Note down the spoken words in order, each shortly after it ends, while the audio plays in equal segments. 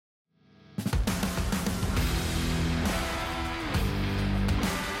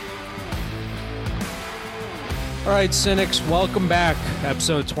All right, Cynics, welcome back.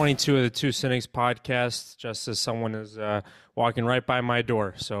 Episode 22 of the Two Cynics podcast. Just as someone is walking right by my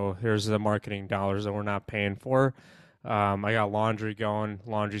door. So here's the marketing dollars that we're not paying for. I got laundry going.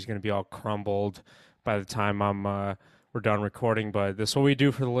 Laundry's going to be all crumbled by the time we're done recording. But this is what we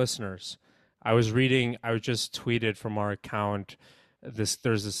do for the listeners. I just tweeted from our account. There's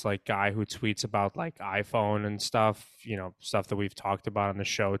this like guy who tweets about like iPhone and stuff, stuff that we've talked about on the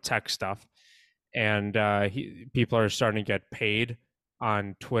show, tech stuff. And people are starting to get paid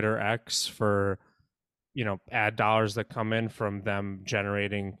on Twitter X for, ad dollars that come in from them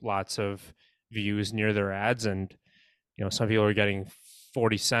generating lots of views near their ads. And, some people are getting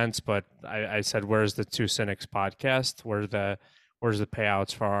 40 cents, but I said, where's the Two Cynics podcast? Where's the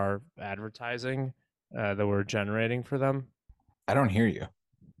payouts for our advertising that we're generating for them? I don't hear you.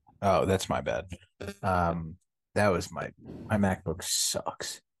 Oh, that's my bad. That was my MacBook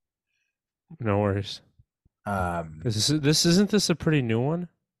sucks. No worries. Isn't this a pretty new one?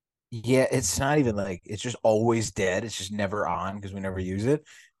 Yeah, it's not even like it's just always dead. It's just never on because we never use it.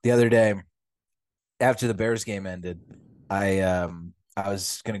 The other day, after the Bears game ended, I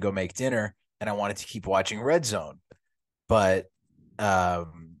was gonna go make dinner and I wanted to keep watching Red Zone, but to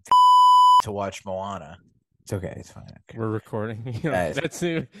watch Moana. It's okay. It's fine. Okay. We're recording. That's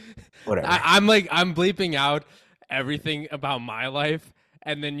whatever. I'm bleeping out everything about my life.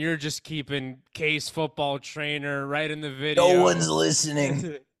 And then you're just keeping Case football trainer right in the video. No one's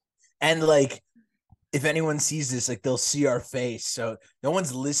listening. And like, if anyone sees this, like they'll see our face. So no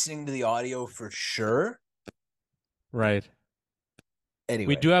one's listening to the audio for sure. Right. Anyway.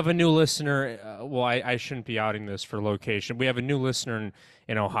 We do have a new listener. I shouldn't be outing this for location. We have a new listener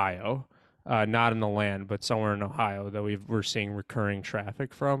in Ohio. Not in the land, but somewhere in Ohio that we're seeing recurring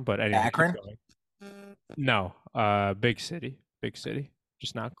traffic from. But anyway, Akron? No. Big city.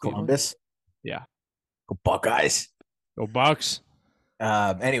 Just not Cleveland. Columbus? Yeah. Go Buckeyes. Go Bucks.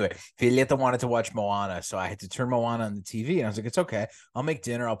 Anyway, Violeta wanted to watch Moana, so I had to turn Moana on the TV, and I was like, it's okay. I'll make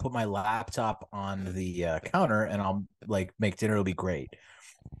dinner. I'll put my laptop on the counter, and I'll like make dinner. It'll be great.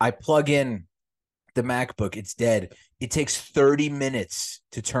 I plug in the MacBook. It's dead. It takes 30 minutes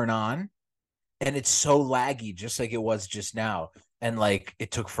to turn on, and it's so laggy, just like it was just now. And like,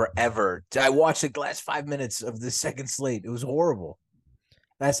 it took forever. I watched like the last 5 minutes of the second slate. It was horrible.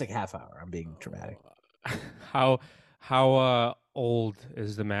 That's like half hour. I'm being dramatic. How old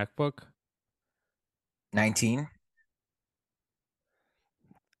is the MacBook? 19.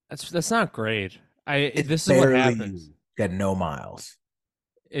 That's not great. This is what happens. Got no miles.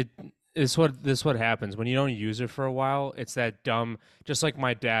 This is what happens when you don't use it for a while. It's that dumb. Just like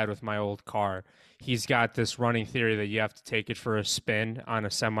my dad with my old car, he's got this running theory that you have to take it for a spin on a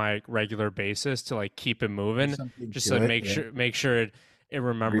semi-regular basis to like keep it moving, just to make sure it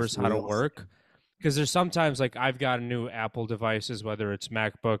remembers how to work. Because there's sometimes like I've got new Apple devices, whether it's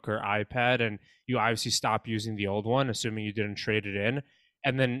MacBook or iPad, and you obviously stop using the old one, assuming you didn't trade it in,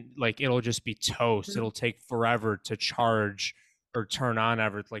 and then like it'll just be toast. It'll take forever to charge or turn on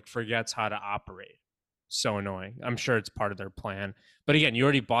ever, like forgets how to operate. So annoying. I'm sure it's part of their plan. But again, you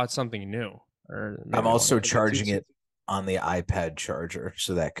already bought something new. I'm also charging it on the iPad charger,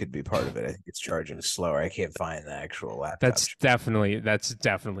 so that could be part of it. I think it's charging slower. I can't find the actual laptop. That's definitely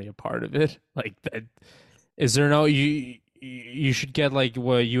a part of it. Like that. Is there no you should get like a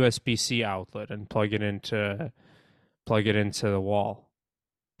USB-C outlet and plug it into the wall.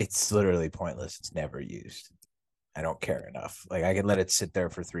 It's literally pointless. It's never used. I don't care enough. Like I can let it sit there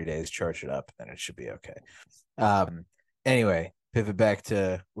for 3 days, charge it up, and it should be okay. Anyway, pivot back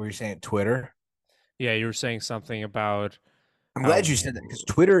to what you're saying, Twitter. Yeah, you were saying something about. I'm glad you said that because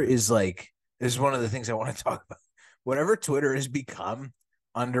Twitter is like, this is one of the things I want to talk about. Whatever Twitter has become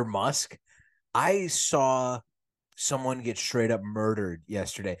under Musk, I saw someone get straight up murdered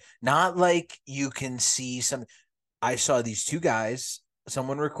yesterday. Not like you can see some. I saw these two guys,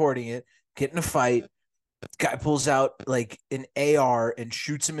 someone recording it, get in a fight. Guy pulls out like an AR and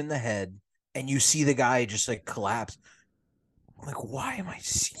shoots him in the head, and you see the guy just like collapse. I'm like, why am I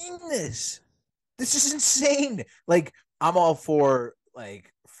seeing this? This is insane. Like, I'm all for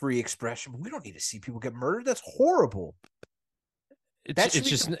like free expression, but we don't need to see people get murdered. That's horrible.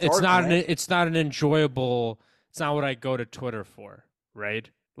 It's not an enjoyable. It's not what I go to Twitter for, right?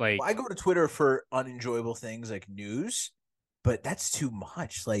 Like, I go to Twitter for unenjoyable things like news, but that's too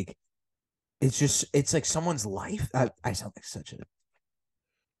much. Like, it's like someone's life. I sound like such a.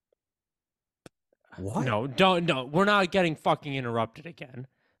 What? No, don't. No, we're not getting fucking interrupted again.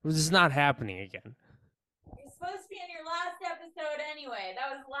 This is not happening again. You're supposed to be in your last episode anyway.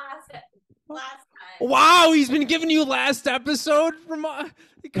 That was last time. Wow, he's been giving you last episode from.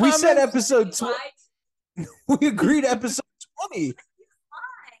 We said episode 20. We agreed episode 20.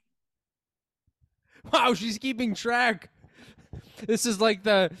 Wow, she's keeping track. This is like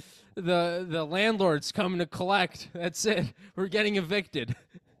the landlord's coming to collect. That's it. We're getting evicted.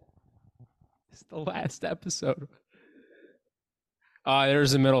 It's the last episode.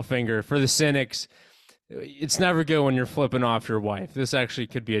 There's a middle finger for the cynics. It's never good when you're flipping off your wife. This actually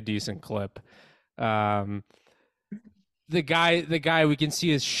could be a decent clip. The guy, we can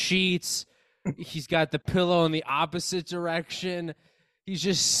see his sheets. He's got the pillow in the opposite direction. He's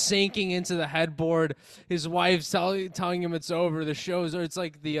just sinking into the headboard. His wife's telling him it's over. The show's, or it's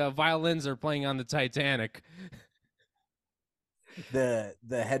like the violins are playing on the Titanic. The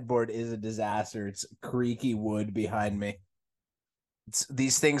headboard is a disaster. It's creaky wood behind me. It's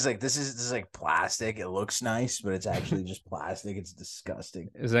these things like this is like plastic. It looks nice, but it's actually just plastic. It's disgusting.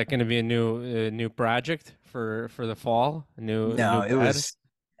 Is that going to be a new project for the fall? New it was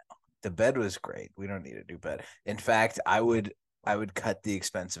the bed was great. We don't need a new bed. In fact, I would cut the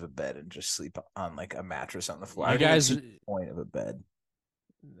expense of a bed and just sleep on like a mattress on the floor. You guys, the point of a bed.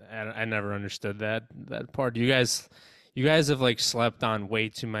 I never understood that part. You guys have like slept on way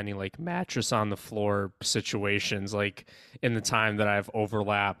too many like mattress on the floor situations, like in the time that I've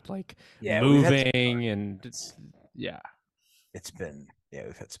overlapped, like moving and we've had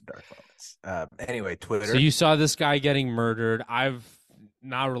some dark moments. Anyway, Twitter. So you saw this guy getting murdered. I've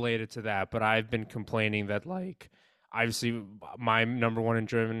not related to that, but I've been complaining that like obviously my number one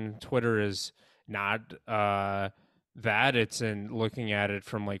enjoyment in Twitter is not that it's in looking at it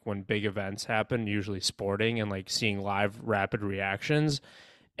from like when big events happen, usually sporting, and like seeing live rapid reactions.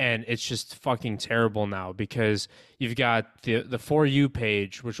 And it's just fucking terrible now because you've got the For You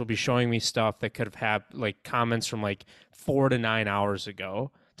page, which will be showing me stuff that could have had like comments from like 4 to 9 hours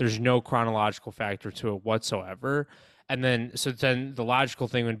ago. There's no chronological factor to it whatsoever. And then the logical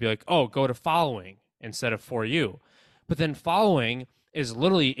thing would be like, oh, go to following instead of For You. But then following is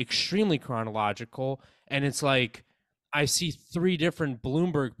literally extremely chronological. And it's like, I see 3 different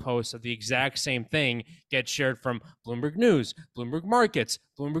Bloomberg posts of the exact same thing get shared from Bloomberg News, Bloomberg Markets,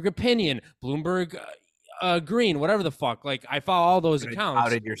 Bloomberg Opinion, Bloomberg Green, whatever the fuck. Like, I follow all those accounts.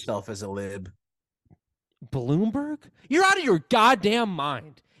 Outed yourself as a lib. Bloomberg? You're out of your goddamn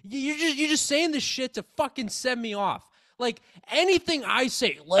mind. You're just saying this shit to fucking set me off. Like, anything I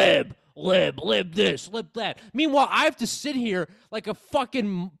say, lib this, lib that. Meanwhile, I have to sit here like a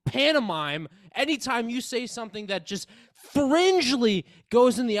fucking pantomime anytime you say something that just fringely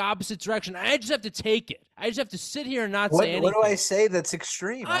goes in the opposite direction. I just have to take it. I just have to sit here and not say anything. What do I say that's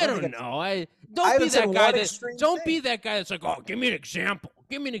extreme? I don't know. Don't be that guy that's like, oh, give me an example.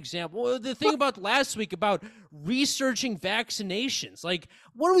 Give me an example. Well, the thing about last week about researching vaccinations, like,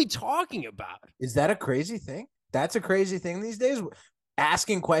 what are we talking about? Is that a crazy thing? That's a crazy thing these days?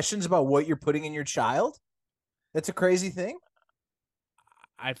 Asking questions about what you're putting in your child? That's a crazy thing?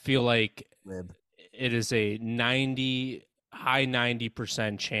 I feel like it is a high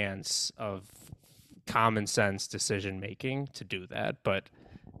 90% chance of common sense decision making to do that, but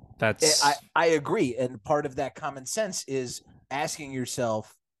that's I agree. And part of that common sense is asking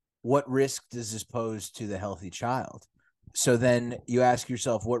yourself, what risk does this pose to the healthy child? So then you ask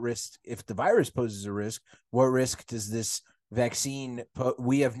yourself, what risk, if the virus poses a risk, what risk does this vaccine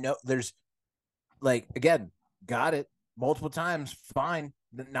there's like, again, got it multiple times, fine,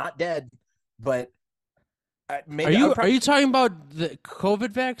 not dead, but maybe are you talking about the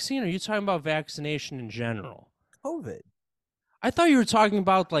COVID vaccine, or are you talking about vaccination in general? COVID. I thought you were talking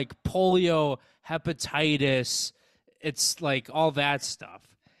about like polio, hepatitis. It's like all that stuff.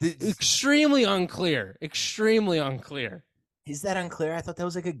 Extremely unclear. Is that unclear? I thought that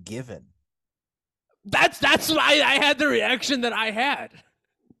was like a given. That's why I had the reaction that I had.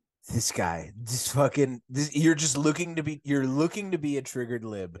 This guy, you're looking to be a triggered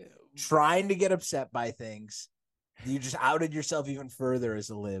lib, trying to get upset by things. You just outed yourself even further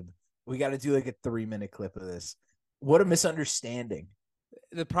as a lib. We got to do like a 3-minute clip of this. What a misunderstanding.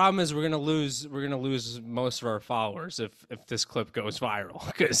 The problem is we're gonna lose most of our followers if this clip goes viral.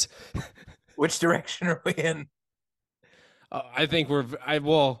 Because which direction are we in? I think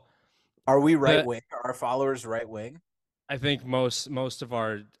Are we right wing? Are our followers right wing? I think most of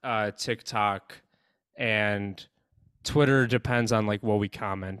our TikTok and Twitter depends on like what we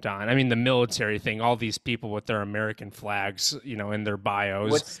comment on. I mean, the military thing, all these people with their American flags, in their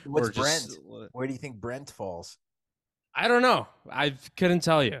bios. What's Brent? Where do you think Brent falls? I don't know. I couldn't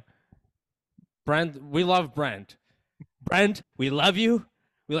tell you. Brent, we love Brent. Brent, we love you.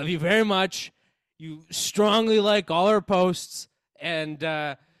 We love you very much. You strongly like all our posts, and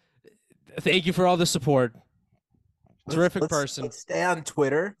thank you for all the support. Terrific person. Let's stay on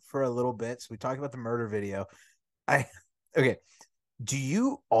Twitter for a little bit. So we talked about the murder video. Okay. Do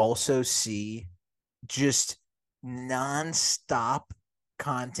you also see just nonstop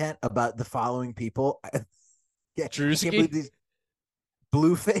content about the following people? Yeah, I can't believe Drewski? these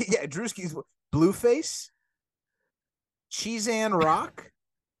Blueface. Yeah, Drewski's Blueface, Cheesean Rock,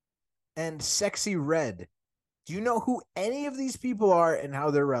 and Sexy Red. Do you know who any of these people are and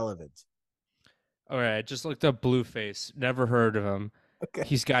how they're relevant? All right, I just looked up Blueface. Never heard of him. Okay.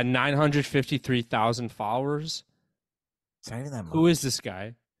 He's got 953,000 followers. It's not even that much. Who is this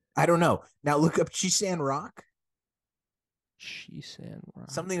guy? I don't know. Now look up Cheesean Rock. Cheesean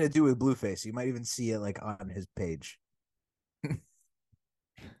Rock. Something to do with Blueface. You might even see it like on his page.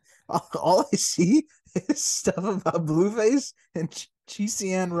 All I see is stuff about Blueface and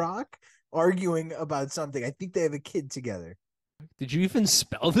Cheesean Rock arguing about something. I think they have a kid together. Did you even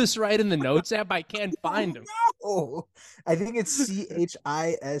spell this right in the notes app? I can't find him. Oh, I think it's Chisean.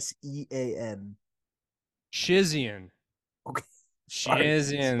 Chizian. Okay. Sorry, it's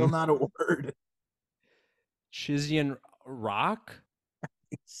still Chizian. not a word. Chizian Rock?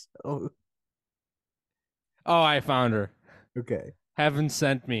 So, Oh, I found her. okay. Haven't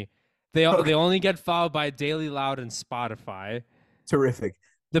sent me. They only get followed by Daily Loud and Spotify. Terrific.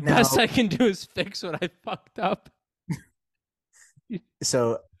 The best I can do is fix what I fucked up.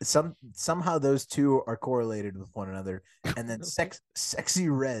 So somehow those two are correlated with one another, and then Sexy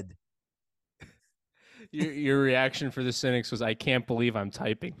Red. Your reaction for the cynics was, I can't believe I'm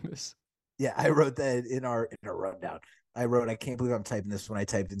typing this. Yeah, I wrote that in our rundown. I wrote, I can't believe I'm typing this when I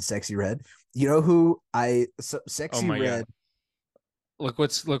typed in Sexy Red. You know who Sexy Red. God. Look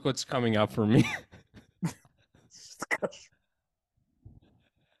what's coming up for me. Okay.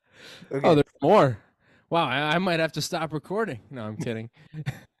 Oh, there's more. Wow, I might have to stop recording. No, I'm kidding.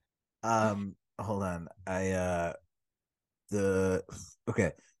 Hold on.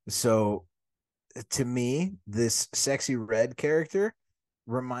 Okay. So to me, this Sexy Red character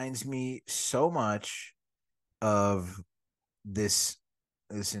reminds me so much of this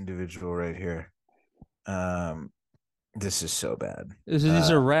individual right here. This is so bad.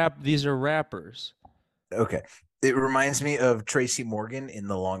 These are rappers. Okay. It reminds me of Tracy Morgan in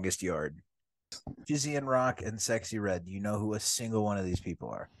The Longest Yard. Jizzy and Rock and Sexy Red. Do you know who a single one of these people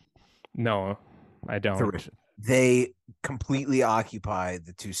are? No, I don't. Terrific. They completely occupy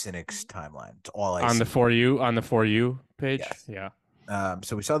the Two Cynics timeline. It's all I see. On the For You page? Yes. Yeah.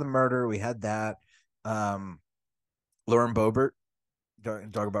 So we saw the murder. We had that. Lauren Boebert,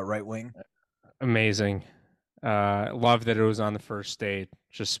 talk about right wing. Amazing. Love that it was on the first date.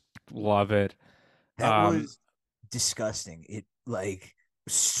 Just love it. That was disgusting. It like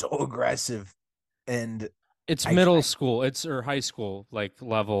so aggressive, and it's middle school. It's or high school like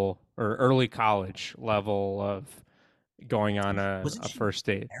level or early college level of going on a first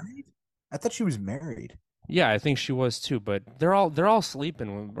date. Married? I thought she was married. Yeah, I think she was too. But they're all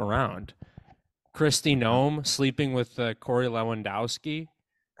sleeping around. Kristi Noem sleeping with Corey Lewandowski.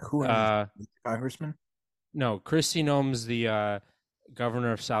 Who? Congressman? No, Kristi Noem's the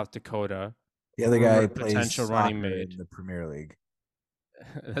governor of South Dakota. The other guy potential running mate in the Premier League.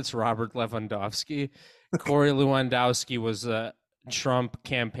 That's Robert Lewandowski. Corey Lewandowski was a Trump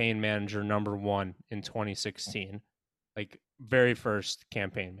campaign manager #1 in 2016, like very first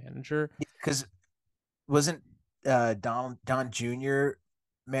campaign manager. Because wasn't Don Jr.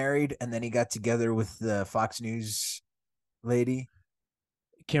 married, and then he got together with the Fox News lady,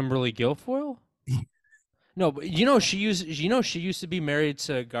 Kimberly Guilfoyle? No, but she used to be married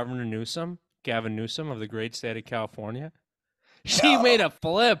to Governor Newsom, Gavin Newsom of the great state of California. She made a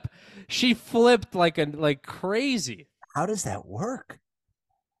flip. She flipped like crazy. How does that work?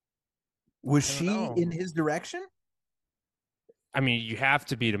 Was she in his direction? I mean, you have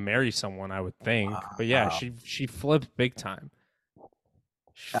to be to marry someone, I would think. But yeah, she flipped big time.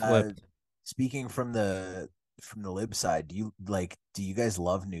 She flipped. Speaking from the lib side, do you guys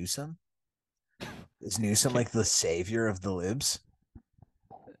love Newsom? Is Newsom like the savior of the libs?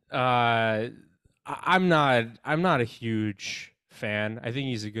 I'm not a huge fan. I think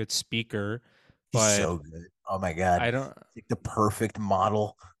he's a good speaker. But he's so good. Oh my god. I don't like the perfect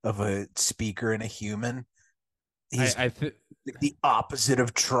model of a speaker and a human. He's the opposite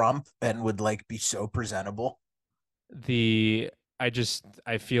of Trump and would like be so presentable. I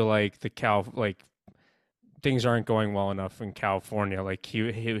feel like things aren't going well enough in California. Like he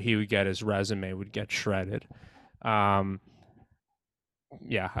would get his resume would get shredded. Yeah,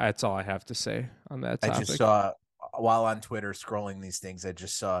 that's all I have to say on that topic. I just saw while on Twitter scrolling these things, I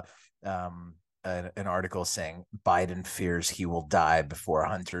just saw an article saying Biden fears he will die before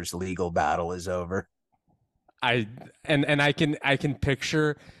Hunter's legal battle is over. I can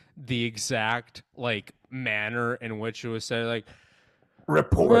picture the exact like manner in which it was said, like,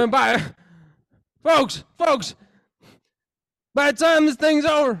 Report. by folks, by the time this thing's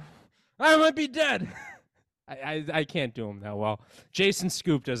over, I might be dead. I can't do him that well. Jason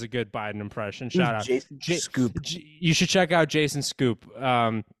Scoop does a good Biden impression. Who's Shout out. Jason Scoop? You should check out Jason Scoop.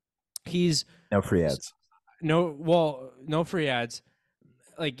 He's No free ads. no free ads.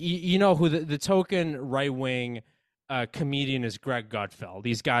 Like you know who the token right wing comedian is, Greg Gutfeld.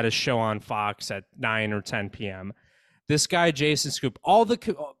 He's got a show on Fox at 9 or 10 p.m. This guy Jason Scoop, I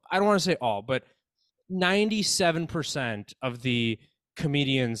don't want to say all, but 97% of the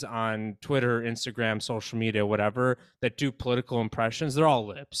comedians on Twitter, Instagram, social media, whatever, that do political impressions, they're all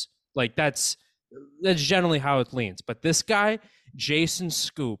libs. Like that's generally how it leans. But this guy, Jason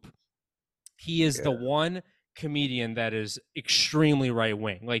Scoop, he is the one comedian that is extremely right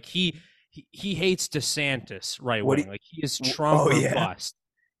wing. Like he hates DeSantis right wing. Like he is Trump or bust.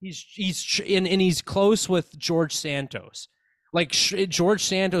 He's close with George Santos. Like George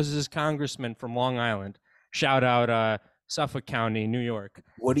Santos is his congressman from Long Island. Shout out Suffolk County, New York.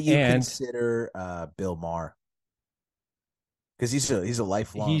 What do you consider Bill Maher? Because he's a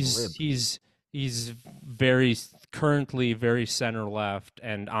lifelong lib. He's very currently very center left,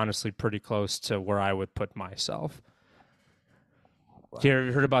 and honestly pretty close to where I would put myself. Wow. You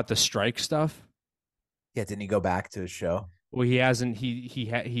ever heard about the strike stuff? Yeah, didn't he go back to his show? Well, he hasn't.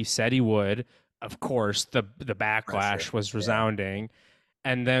 He said he would. Of course, the backlash was resounding,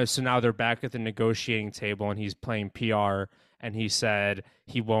 and then so now they're back at the negotiating table, and he's playing PR. And he said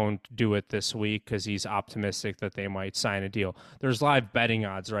he won't do it this week because he's optimistic that they might sign a deal. There's live betting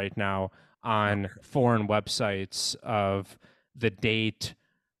odds right now on foreign websites of the date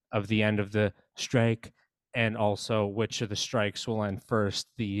of the end of the strike and also which of the strikes will end first,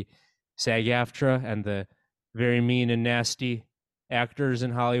 the SAG-AFTRA and the very mean and nasty actors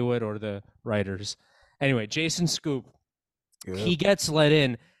in Hollywood, or the writers. Anyway, Jason Scoop, he gets let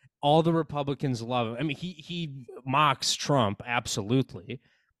in. All the Republicans love him. I mean, he mocks Trump, absolutely,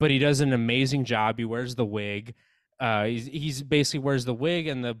 but he does an amazing job. He wears the wig. He's basically wears the wig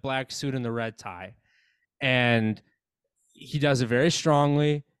and the black suit and the red tie. And he does it very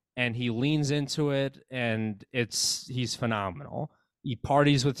strongly, and he leans into it, and he's phenomenal. He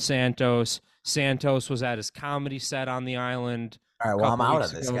parties with Santos. Santos was at his comedy set on the island. All right, well, I'm out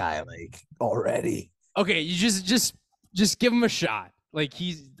of this guy, like, already. Okay, you just give him a shot. Like,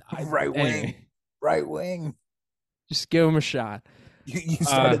 he's right wing. Just give him a shot. You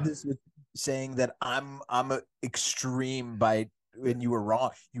started this with saying that I'm extreme when you were wrong.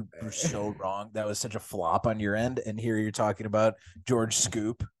 You were so wrong. That was such a flop on your end. And here you're talking about George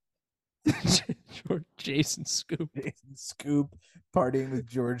Scoop. Jason Scoop. Jason Scoop partying with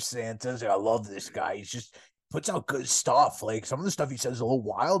George Santos. I love this guy. He's just puts out good stuff. Like, some of the stuff he says is a little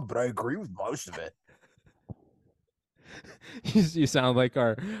wild, but I agree with most of it. You sound like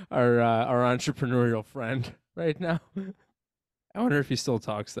our entrepreneurial friend right now. I wonder if he still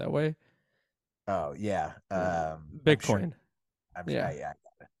talks that way. Oh yeah, Bitcoin. I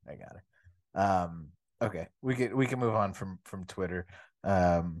got it. Okay, we can move on from Twitter.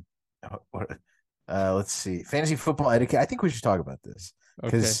 Let's see, fantasy football etiquette. I think we should talk about this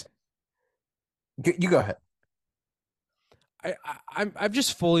because you go ahead. I've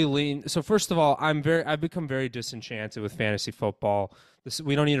just fully leaned. So first of all, I've become very disenchanted with fantasy football.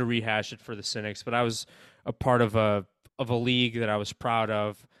 We don't need to rehash it for the cynics, but I was a part of a league that I was proud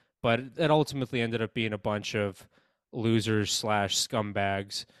of, but it ultimately ended up being a bunch of losers /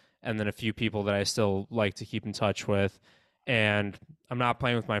 scumbags, and then a few people that I still like to keep in touch with. And I'm not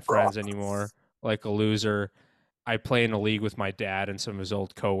playing with my friends anymore like a loser. I play in a league with my dad and some of his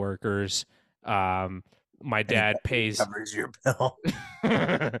old coworkers. My dad pays covers your bill.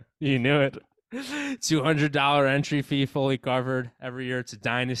 You knew it. $200 entry fee, fully covered every year. It's a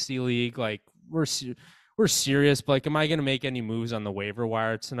dynasty league. Like, we're serious, but like, am I going to make any moves on the waiver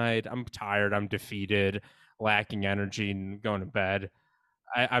wire tonight? I'm tired. I'm defeated, lacking energy, and going to bed.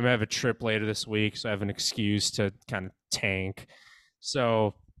 I have a trip later this week, so I have an excuse to kind of tank.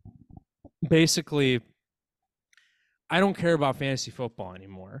 So basically, I don't care about fantasy football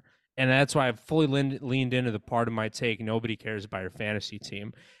anymore. And that's why I've fully leaned into the part of my take, nobody cares about your fantasy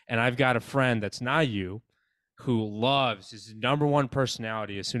team. And I've got a friend that's not you who loves, his number one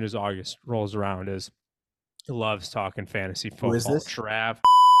personality as soon as August rolls around is he loves talking fantasy football. Who is this? Draft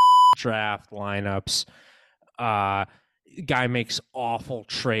lineups. Guy makes awful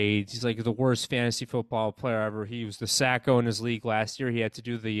trades. He's like the worst fantasy football player ever. He was the sacco in his league last year. He had to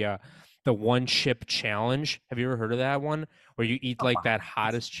do the one chip challenge. Have you ever heard of that one? Where you eat like that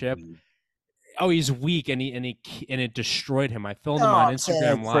hottest chip? oh, he's weak, and it destroyed him. I filmed No, him on I'm saying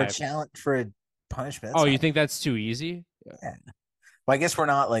like Instagram for a Live. challenge for a punishment. Oh, That's you not. think that's too easy? Yeah. Well, I guess we're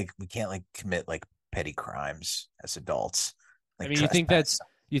not like we can't like commit like petty crimes as adults, I like mean, trespass.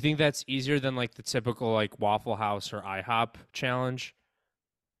 you think that's easier than like the typical like Waffle House or IHOP challenge?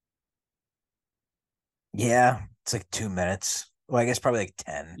 Yeah, it's like 2 minutes. Well, I guess probably like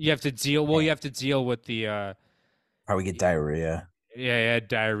 10. You have to deal. Well, Yeah. you have to deal with the Probably get diarrhea. yeah,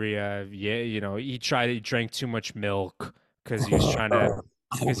 diarrhea. Yeah, he drank too much milk because he was trying to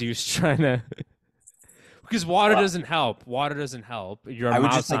because he was trying to because water Well, doesn't help. Water doesn't help. Your I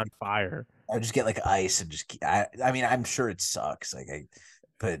would just mouth's like on fire. I would just get like ice and just I mean I'm sure it sucks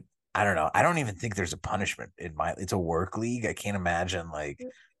but I don't know. I don't even think there's a punishment in my it's a work league. I can't imagine like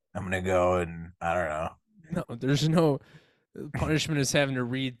I'm gonna go and I don't know. No, there's no punishment is having to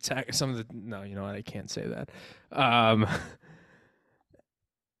read some of the. No, you know what? I can't say that. Um,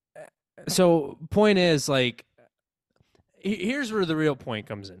 so point is like, here's where the real point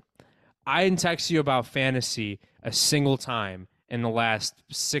comes in. I didn't text you about fantasy a single time in the last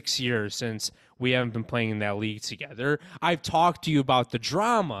 6 years since we haven't been playing in that league together. I've talked to you about the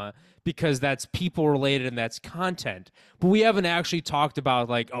drama because that's people related and that's content. But we haven't actually talked about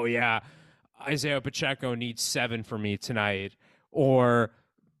like, oh yeah, Isaiah Pacheco needs 7 for me tonight, or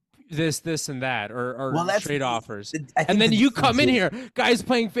this, and that, Well, or that's trade offers. I And think then the you difference come in is here, guys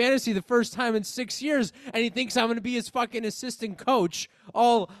playing fantasy the first time in 6 years, and he thinks I'm going to be his fucking assistant coach,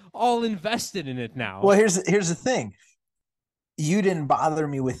 all invested in it now. well, here's the thing. You didn't bother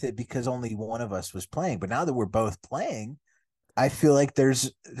me with it because only one of us was playing, but now that we're both playing, I feel like there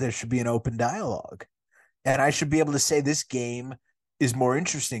should be an open dialogue. And I should be able to say this game is more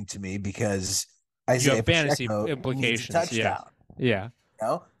interesting to me because You have Isaiah fantasy Pacheco needs a implications. Yeah. touchdown. Yeah. You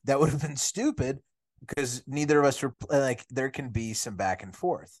know, that would have been stupid because neither of us were like there can be some back and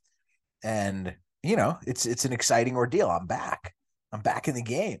forth. And it's an exciting ordeal. I'm back. I'm back in the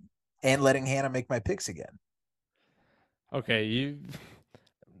game and letting Hannah make my picks again. Okay.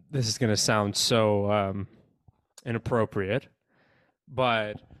 This is going to sound so inappropriate,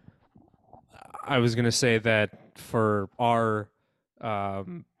 but I was going to say that for our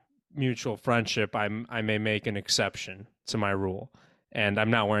mutual friendship, I may make an exception to my rule, and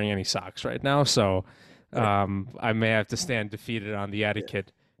I'm not wearing any socks right now, so I may have to stand defeated on the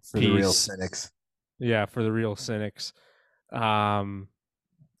etiquette For piece. the real cynics. Yeah, for the real cynics. I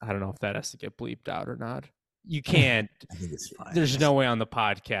don't know if that has to get bleeped out or not. You can't. I think it's fine. There's no way on the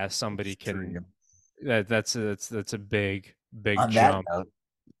podcast somebody can. That's a big on jump. That note,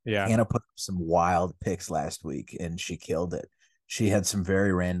 yeah, Hannah put up some wild picks last week and she killed it. She had some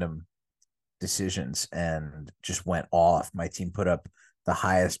very random decisions and just went off. My team put up the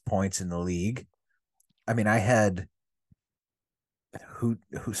highest points in the league. I mean, I had who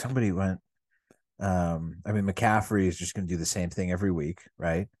somebody went. I mean, McCaffrey is just going to do the same thing every week,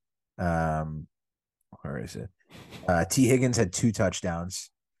 right? Where is it? T. Higgins had 2 touchdowns.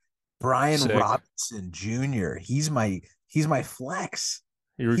 Brian Sick. Robinson Jr. He's my flex.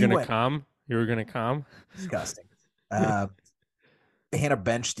 You were gonna come. You were gonna come. Disgusting. Hannah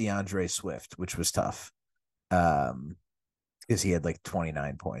benched DeAndre Swift, which was tough. Because he had like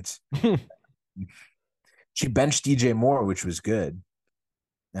 29 points. She benched DJ Moore, which was good.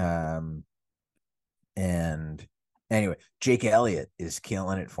 And anyway, Jake Elliott is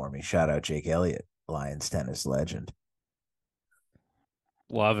killing it for me. Shout out Jake Elliott, Lions tennis legend.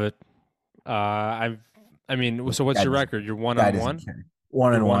 Love it. I mean, so what's your record? You're 1-1.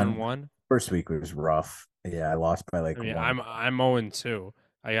 1-1. First week was rough. Yeah, I lost by like. I mean, 1. I'm 0-2.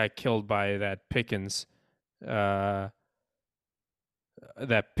 I got killed by that Pickens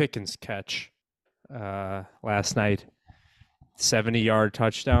catch last night. 70-yard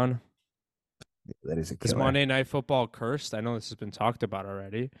touchdown. That is a killer. Is Monday Night Football cursed? I know this has been talked about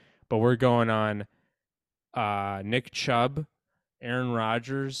already, but we're going on Nick Chubb, Aaron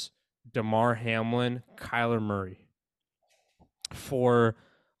Rodgers, Damar Hamlin, Kyler Murray for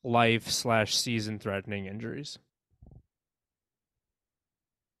life/season threatening injuries.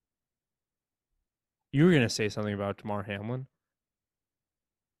 You were going to say something about Damar Hamlin.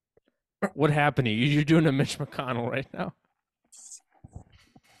 What happened to you? You're doing a Mitch McConnell right now.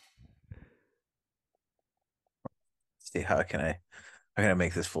 See, how can I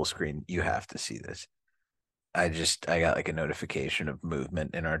make this full screen? You have to see this. I got like a notification of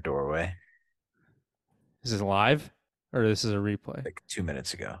movement in our doorway. Is this live or this is a replay? Like 2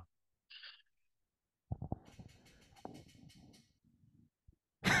 minutes ago.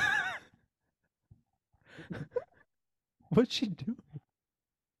 What's she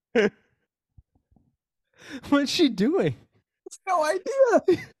doing? What's she doing? No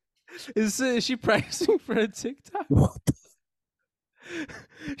idea. Is she practicing for a TikTok? What?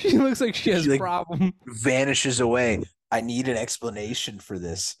 She looks like she has She a like problem. vanishes away. I need an explanation for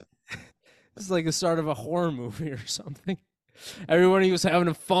this. It's like the start of a horror movie or something. Everybody was having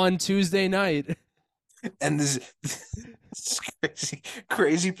a fun Tuesday night. And this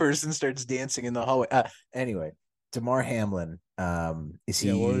crazy person starts dancing in the hallway. Anyway, Damar Hamlin. Is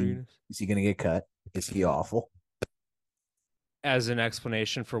Yeah, what are he you is he gonna get cut? Is he awful? as an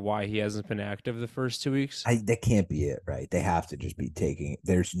explanation for why he hasn't been active the first 2 weeks? That can't be it, right? They have to just be taking.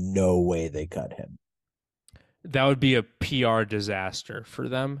 There's no way they cut him. That would be a PR disaster for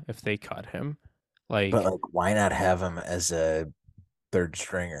them if they cut him. But like, why not have him as a third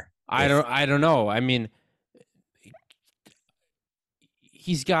stringer? I don't know. I mean,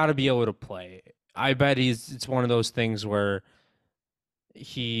 he's got to be able to play. I bet it's one of those things where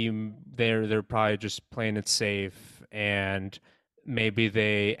they're probably just playing it safe, and maybe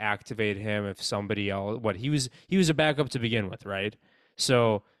they activate him if somebody else. What he was a backup to begin with, right?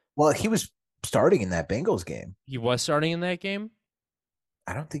 So Well, he was starting in that Bengals game. he was starting in that game.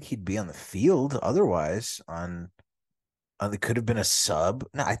 I don't think he'd be on the field otherwise. It could have been a sub.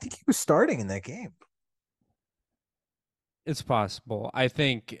 No, I think he was starting in that game. It's possible. I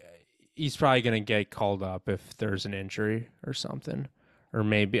think he's probably going to get called up if there's an injury or something, or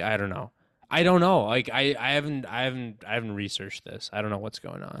maybe I don't know. I don't know. Like I haven't researched this. I don't know what's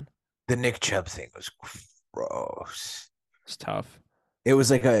going on. The Nick Chubb thing was gross. It's tough. It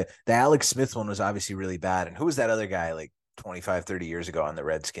was like the Alex Smith one was obviously really bad. And who was that other guy like 25, 30 years ago on the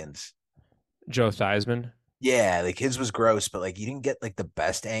Redskins? Joe Theismann. Yeah, like his was gross, but like you didn't get like the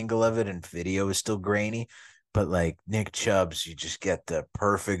best angle of it, and video is still grainy. But like Nick Chubb's, you just get the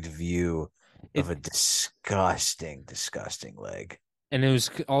perfect view of a disgusting, disgusting leg. And it was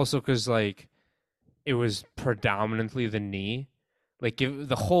also because like it was predominantly the knee, like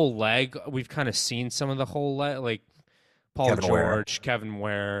the whole leg. We've kind of seen some of the whole leg, like Paul Kevin Ware. George, Kevin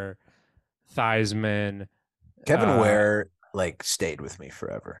Ware, Theismann. Kevin Ware like stayed with me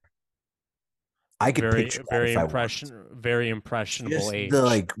forever. I could picture that if I wanted. Very impressionable Just age. the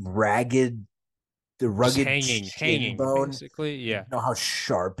like rugged Just shin hanging, bone. basically. Yeah. You know how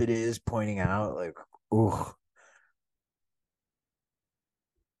sharp it is pointing out, like, ooh.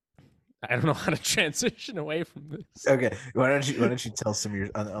 I don't know how to transition away from this. Okay, why don't you tell some of your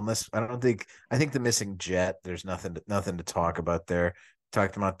unless I think the missing jet. There's nothing to talk about there.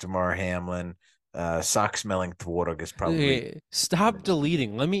 Talked about Damar Hamlin. Sock smelling Tworog is probably. Hey, stop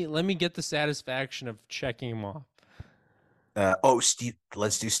deleting. Let me get the satisfaction of checking them off. Steve.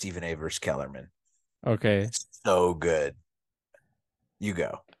 Let's do Stephen A. versus Kellerman. Okay. It's so good. You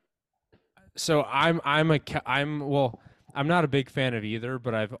go. So I'm not a big fan of either,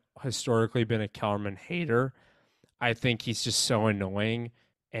 but I've historically been a Kellerman hater. I think he's just so annoying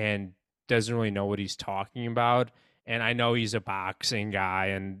and doesn't really know what he's talking about. And I know he's a boxing guy,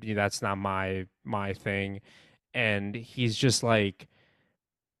 and that's not my thing. And he's just like,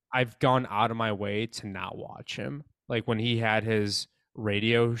 I've gone out of my way to not watch him. Like when he had his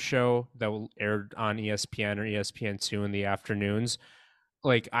radio show that aired on ESPN or ESPN2 in the afternoons,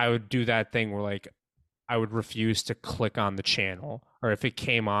 like I would do that thing where like I would refuse to click on the channel, or if it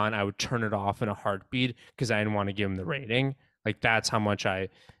came on, I would turn it off in a heartbeat because I didn't want to give him the rating. Like that's how much I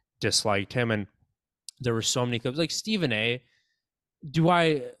disliked him. And there were so many clips. Like Stephen A. Do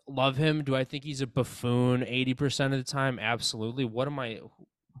I love him? Do I think he's a buffoon 80% of the time? Absolutely. Do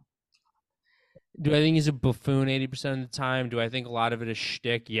I think he's a buffoon 80% of the time? Do I think a lot of it is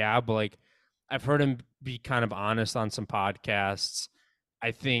shtick? Yeah, but like I've heard him be kind of honest on some podcasts.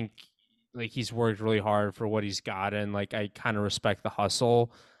 I think like he's worked really hard for what he's gotten. Like I kind of respect the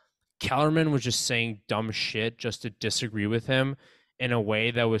hustle. Kellerman was just saying dumb shit just to disagree with him in a way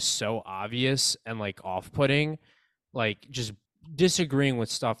that was so obvious and like off-putting, like just disagreeing with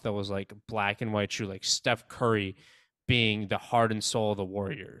stuff that was like black and white true, like Steph Curry being the heart and soul of the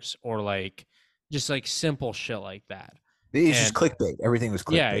Warriors, or like just like simple shit like that. It's just clickbait. Everything was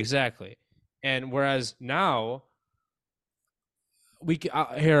clickbait. Yeah, exactly. And whereas now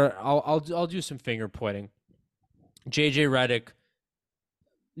here I'll do some finger pointing. JJ Redick,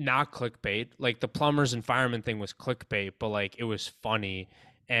 not clickbait. Like the plumbers and firemen thing was clickbait, but like it was funny,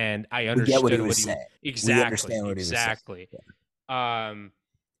 and I understood what he was saying. Exactly. We understand what he was saying. Exactly.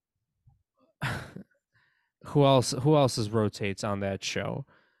 Who else rotates on that show?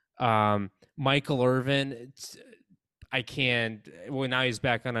 Michael Irvin. I can't. Well, now he's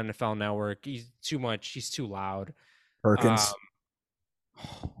back on NFL Network. He's too much. He's too loud. Perkins.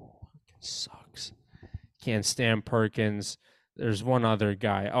 Sucks. Can't stand Perkins. There's one other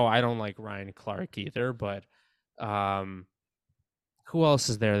guy. Oh, I don't like Ryan Clark either, but Who else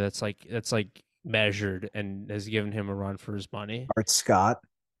is there that's like measured and has given him a run for his money? Art Scott.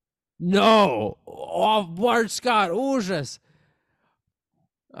 No. Oh, Bart Scott. Ужас.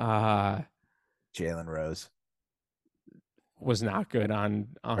 Jalen Rose. Was not good on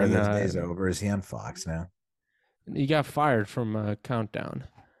Are those days over? Is he on Fox now? he got fired from Countdown.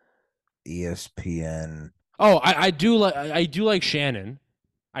 ESPN. Oh, I do like Shannon.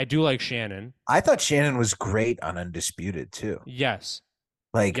 I do like Shannon. I thought Shannon was great on Undisputed too. Yes.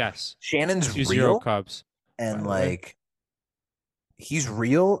 Like Yes. Shannon's 2-0 real Cubs. and like he's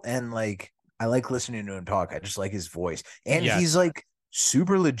real and like I like listening to him talk. I just like his voice. And he's like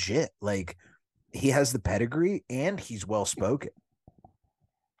super legit. Like he has the pedigree and he's well spoken.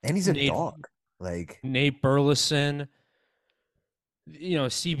 And he's a dog. Like Nate Burleson,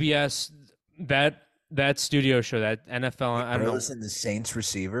 CBS, that studio show, that NFL, I don't know, Burleson, the Saints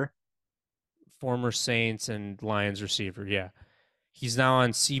receiver, former Saints and Lions receiver. Yeah, he's now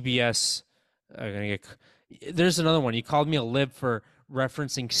on CBS. There's another one. You called me a lib for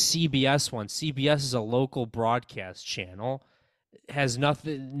referencing CBS one. CBS is a local broadcast channel. It has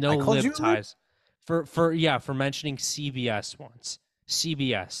nothing, no lib ties. For mentioning CBS once.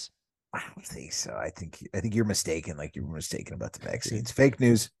 CBS. I don't think so. I think you're mistaken. Like you were mistaken about the vaccines. Fake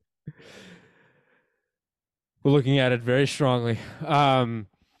news. We're looking at it very strongly.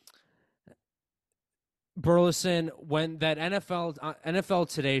 Burleson, when that NFL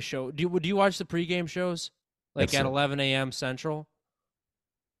Today show, do you watch the pregame shows like at 11 a.m. Central?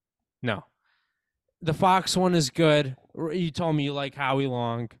 No. The Fox one is good. You told me you like Howie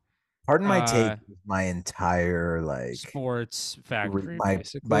Long. Pardon my take. My entire like sports factory.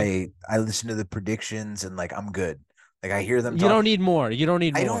 I listen to the predictions and like I'm good. Like I hear them. You don't need more. I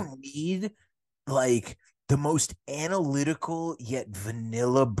don't need like the most analytical yet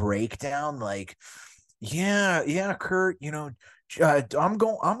vanilla breakdown. Like, yeah, Kurt. I'm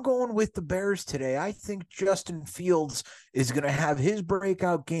going with the Bears today. I think Justin Fields is going to have his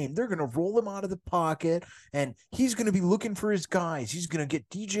breakout game. They're going to roll him out of the pocket, and he's going to be looking for his guys. He's going to get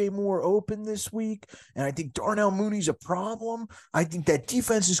DJ Moore open this week, and I think Darnell Mooney's a problem. I think that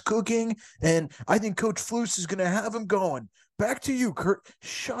defense is cooking, and I think Coach Flus is going to have him going. Back to you, Kurt.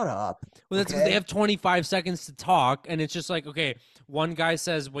 Shut up. Well, that's because they have 25 seconds to talk, and it's just like, okay, one guy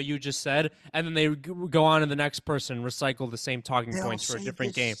says what you just said, and then they go on to the next person, recycle the same talking points for a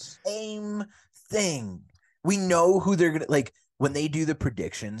different game. Same thing. We know who they're going to, like, when they do the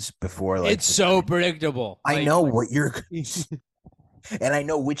predictions before, like. It's so predictable. I know what you're going to and I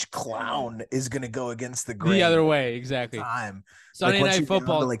know which clown is going to go against the grain. The other way, exactly. Time. Sunday Night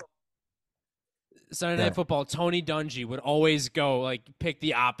Football. Sunday Night Football, Tony Dungy would always go like pick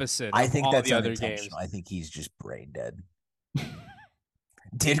the opposite. I think that's the other games. I think he's just brain dead.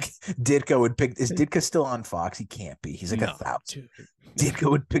 Ditka would pick. Is Ditka still on Fox? He can't be. He's like 1,000. Ditka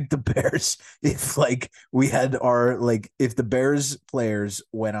would pick the Bears if like we had if the Bears players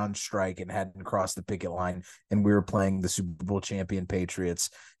went on strike and hadn't crossed the picket line and we were playing the Super Bowl champion Patriots.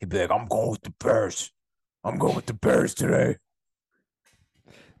 He'd be like, "I'm going with the Bears. I'm going with the Bears today."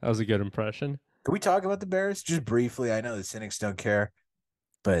 That was a good impression. Can we talk about the Bears just briefly? I know the cynics don't care,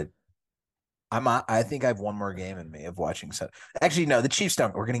 but I think I have one more game in me of watching. So actually, no, the Chiefs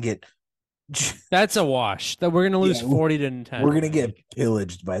don't. We're gonna get. That's a wash. That we're gonna lose 40-10. We're gonna get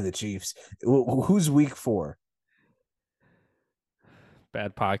pillaged by the Chiefs. Who's week 4?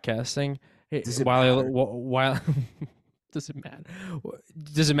 Bad podcasting. Does it matter? Does it matter?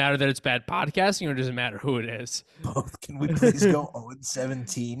 Does it matter that it's bad podcasting, or does it matter who it is? Both. Can we please go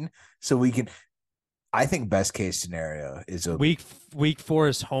 0-17 so we can? I think best case scenario is week 4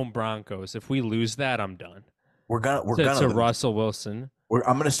 is home Broncos. If we lose that, I'm done. We're gonna to Russell Wilson.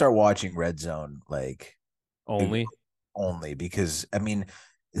 I'm gonna start watching Red Zone like only because I mean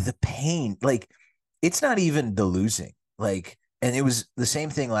the pain, like it's not even the losing, like, and it was the same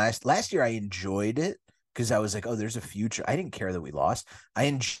thing last year. I enjoyed it because I was like, oh, there's a future. I didn't care that we lost. I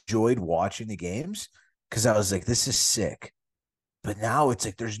enjoyed watching the games because I was like, this is sick. But now it's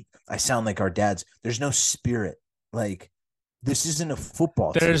like I sound like our dads. There's no spirit. Like, this isn't a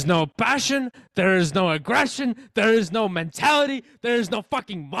football team. There is no passion. There is no aggression. There is no mentality. There is no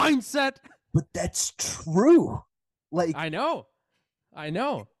fucking mindset. But that's true. Like, I know.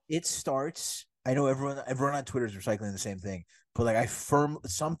 It starts. I know everyone on Twitter is recycling the same thing. But like,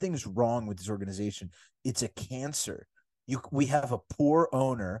 something's wrong with this organization. It's a cancer. We have a poor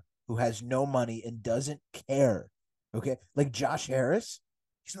owner who has no money and doesn't care. Okay, like Josh Harris,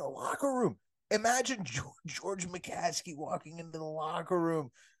 he's in the locker room. Imagine George McCaskey walking into the locker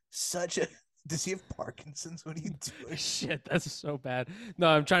room. Such a Does he have Parkinson's? What are you doing? Shit, that's so bad. No,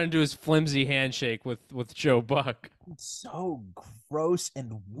 I'm trying to do his flimsy handshake with Joe Buck. It's so gross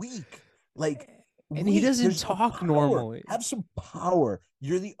and weak. Like And he weak. doesn't There's no talk power. normally. Have some power.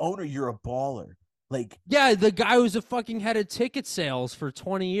 You're the owner. You're a baller. Like Yeah, the guy who's a fucking head of ticket sales for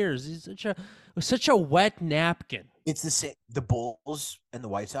 20 years. He's such a wet napkin. it's the same. The Bulls and the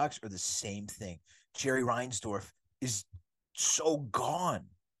White Sox are the same thing. Jerry Reinsdorf is so gone.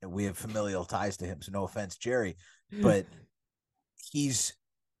 And we have familial ties to him, so no offense, Jerry, but he's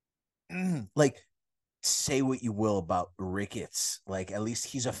like say what you will about Ricketts, like at least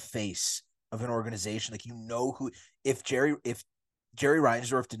he's a face of an organization. Like who if Jerry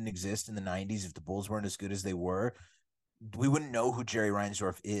Reinsdorf didn't exist in the 90s, if the Bulls weren't as good as they were, we wouldn't know who Jerry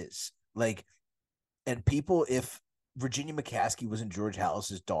Reinsdorf is. Like, and people, if Virginia McCaskey wasn't George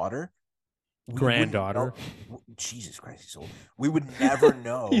Halas's daughter, we wouldn't Granddaughter. know. Jesus Christ, he's old. We would never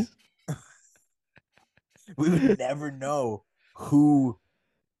know. We would never know who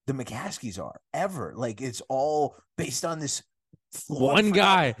the McCaskies are ever. Like it's all based on this One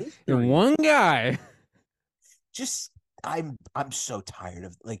guy. One guy. Just I'm so tired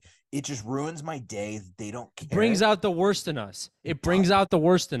of like it just ruins my day. They don't care. Brings out the worst in us. It brings out the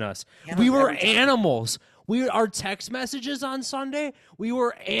worst in us. We were animals. Our text messages on Sunday, we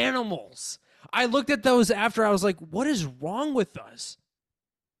were animals. I looked at those after. I was like, what is wrong with us?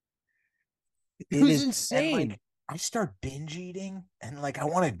 It was insane. And, like, I start binge eating and like I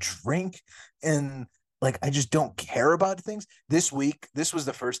want to drink and like I just don't care about things. This week, this was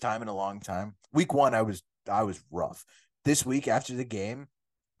the first time in a long time. Week 1, I was rough. This week after the game,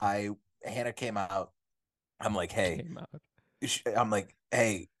 Hannah came out. I'm like, hey,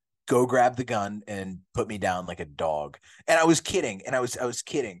 go grab the gun and put me down like a dog. And I was kidding, and I was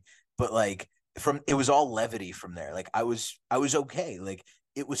kidding, but like it was all levity from there. Like I was okay. Like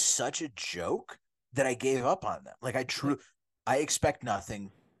it was such a joke that I gave up on them. Like I expect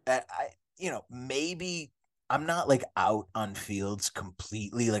nothing. Maybe I'm not like out on Fields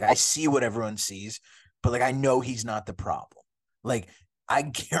completely. Like I see what everyone sees, but like I know he's not the problem. Like I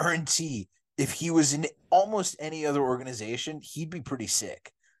guarantee if he was in almost any other organization, he'd be pretty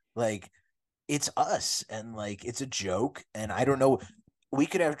sick. Like it's us, and like it's a joke. And I don't know. We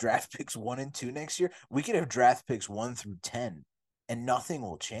could have draft picks 1 and 2 next year. We could have draft picks 1 through 10, and nothing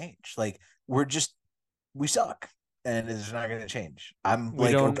will change. Like we suck, and it's not going to change. I'm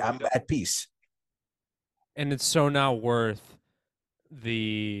at peace. And it's so not worth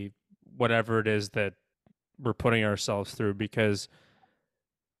the whatever it is that we're putting ourselves through, because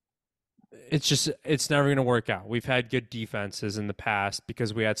it's never going to work out. We've had good defenses in the past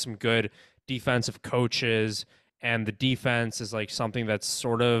because we had some good defensive coaches, and the defense is like something that's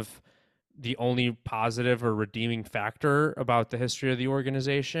sort of the only positive or redeeming factor about the history of the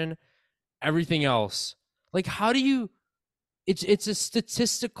organization. Everything else, like it's a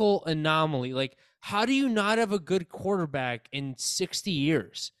statistical anomaly. Like, how do you not have a good quarterback in 60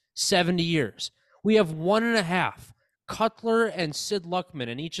 years, 70 years? We have 1.5. Cutler and Sid Luckman,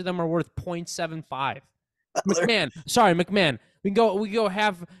 and each of them are worth 0.75. McMahon. We go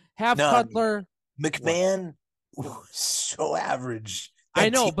have Cutler. McMahon was so average. I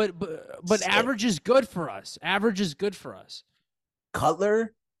know, but average is good for us. Average is good for us.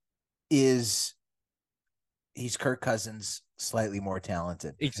 Cutler he's Kirk Cousins, slightly more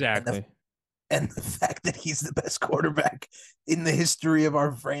talented. Exactly. And the fact that he's the best quarterback in the history of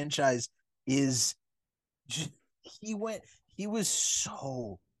our franchise is just, he was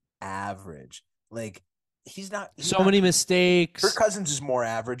so average. Like he's not many mistakes. Kirk Cousins is more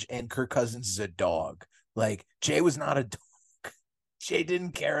average, and Kirk Cousins is a dog. Like Jay was not a dog. Jay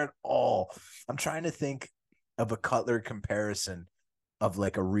didn't care at all. I'm trying to think of a Cutler comparison of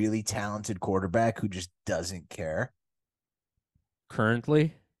like a really talented quarterback who just doesn't care.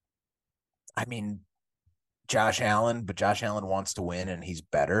 Currently? I mean, Josh Allen, but Josh Allen wants to win and he's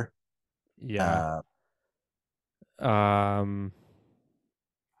better. Yeah.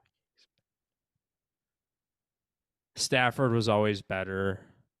 Stafford was always better.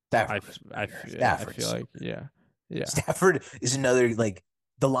 I feel like, yeah. Stafford is another, like,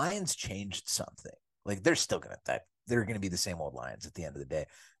 the Lions changed something. Like, they're still they're gonna be the same old Lions at the end of the day.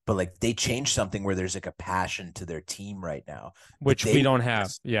 But like, they changed something where there's like a passion to their team right now, which we don't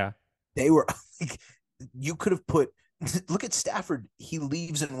have. Yeah, they were like, you could have put. Look at Stafford. He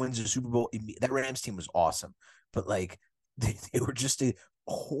leaves and wins a Super Bowl. That Rams team was awesome, but like they were just a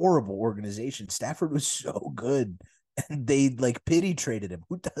horrible organization. Stafford was so good, and they like pity traded him.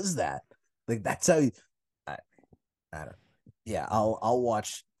 Who does that? Like that's how. I don't. Yeah, I'll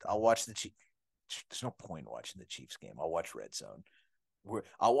watch the Chiefs. There's no point watching the Chiefs game. I'll watch Red Zone.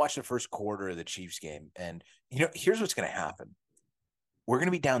 I'll watch the first quarter of the Chiefs game, and here's what's going to happen. We're going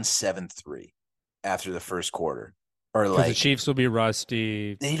to be down 7-3 after the first quarter, or Because the like Chiefs will be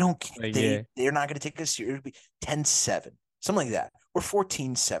rusty. they don't Like, they're not going to take us serious. It'll be 10-7, something like that, or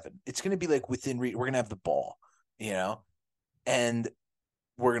 14-7. It's going to be like within we're going to have the ball, and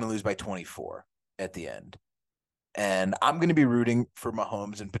we're going to lose by 24 at the end. And I'm going to be rooting for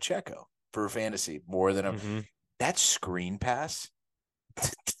Mahomes and Pacheco for fantasy more than that screen pass.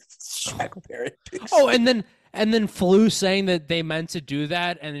 Shaq Barrett. Oh, and then Flu saying that they meant to do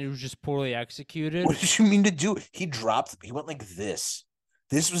that and it was just poorly executed. What did you mean to do? He went like this.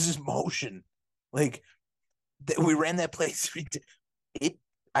 This was his motion. Like we ran that play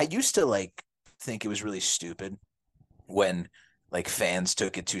I used to like think it was really stupid when like fans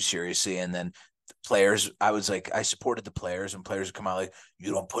took it too seriously, and then the players, I was like, I supported the players, and players would come out like,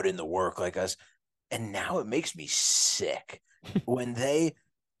 you don't put in the work like us. And now it makes me sick when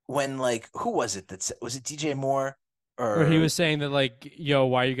like, who was it was it DJ Moore? Or he was saying that like, yo,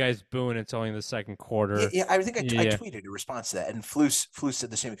 why are you guys booing? It's only the second quarter. Yeah, I think I tweeted in response to that, and Flu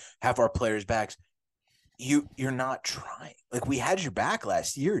said the same. Have our players' backs. You're not trying. Like, we had your back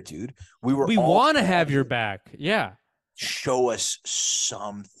last year, dude. We want to have your back. Yeah. Show us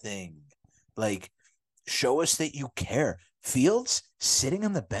something. Like, show us that you care. Fields sitting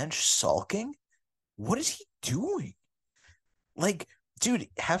on the bench sulking. What is he doing? Like, dude,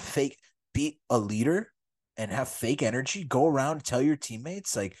 be a leader and have fake energy. Go around and tell your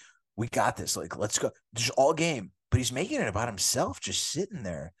teammates, like, we got this. Like, let's go. Just all game. But he's making it about himself, just sitting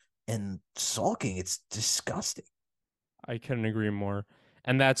there and sulking. It's disgusting. I couldn't agree more.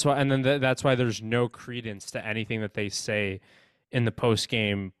 And that's why, that's why there's no credence to anything that they say in the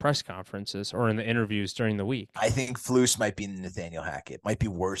post-game press conferences or in the interviews during the week. I think Flus might be Nathaniel Hackett. Might be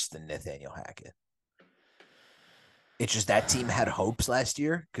worse than Nathaniel Hackett. It's just that team had hopes last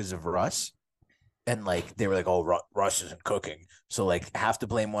year because of Russ. And like they were like, oh, Russ isn't cooking. So like have to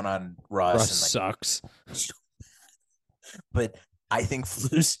blame one on Russ. Russ and, like, sucks. But I think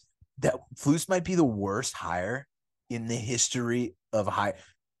Flus might be the worst hire in the history of hire.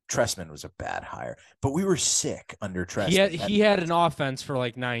 Tressman was a bad hire, but we were sick under Tressman. He had an offense for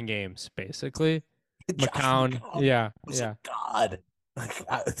like 9 games, basically. McCown, yeah. God,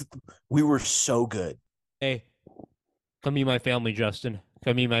 we were so good. Hey, come meet my family, Justin.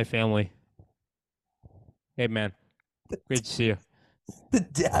 Come meet my family. Hey, man. Great to see you. The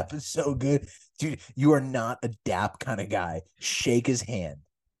dap is so good. Dude, you are not a dap kind of guy. Shake his hand,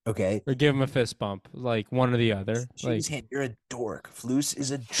 okay? Or give him a fist bump, like one or the other. Shake his hand. You're a dork. Flus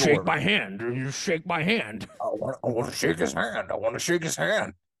is a dork. Shake my hand. You shake my hand. I want to shake his hand. I want to shake his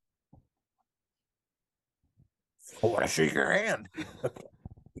hand. I want to shake your hand.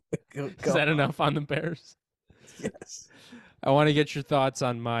 Is that enough on the Bears? Yes. I want to get your thoughts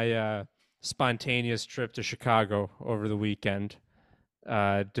on my spontaneous trip to Chicago over the weekend.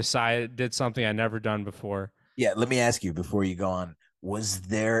 Did something I never done before. Yeah, let me ask you before you go on. Was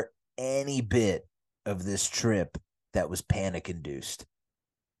there any bit of this trip that was panic induced?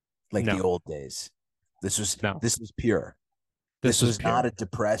 Like the old days? This was pure. This was not a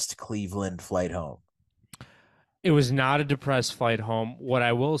depressed Cleveland flight home. It was not a depressed flight home. What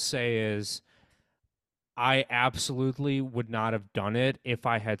I will say is I absolutely would not have done it if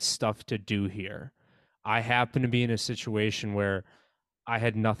I had stuff to do here. I happen to be in a situation where I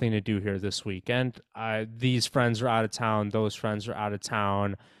had nothing to do here this weekend. These friends are out of town. Those friends are out of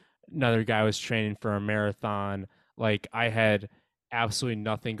town. Another guy was training for a marathon. Like, I had absolutely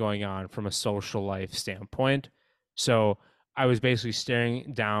nothing going on from a social life standpoint. So I was basically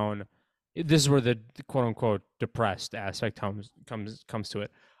staring down. This is where the quote unquote depressed aspect comes to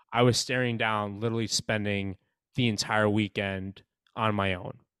it. I was staring down, literally spending the entire weekend on my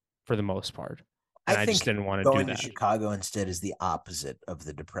own for the most part. And I just didn't want to do that. Going to Chicago instead is the opposite of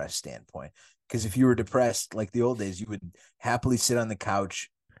the depressed standpoint. Because if you were depressed, like the old days, you would happily sit on the couch,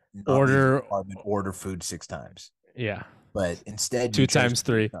 order food 6 times. Yeah. But instead, 2 times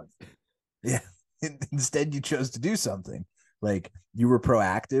 3. Yeah. Instead, you chose to do something. Like, you were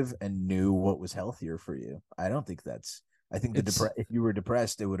proactive and knew what was healthier for you. I don't think that's. I think if you were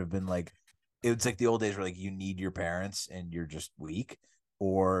depressed, it would have been like, it's like the old days where like you need your parents and you're just weak,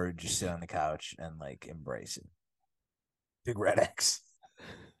 or just sit on the couch and like embrace it. Big Red X.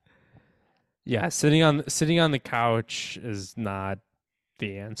 Yeah, sitting on the couch is not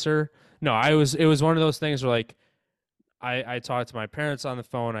the answer. No, it was one of those things where like I talked to my parents on the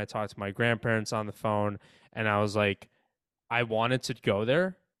phone, I talked to my grandparents on the phone, and I was like, I wanted to go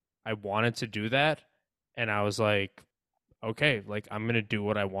there. I wanted to do that. And I was like, okay, like I'm going to do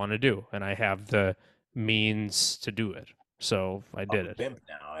what I want to do. And I have the means to do it. So I did I'm a it. pimp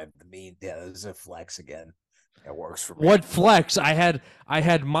now. I mean, yeah, this is a flex again. It works for me. What flex? I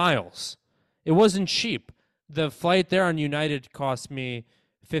had miles. It wasn't cheap. The flight there on United cost me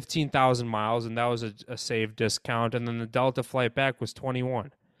 15,000 miles, and that was a save discount. And then the Delta flight back was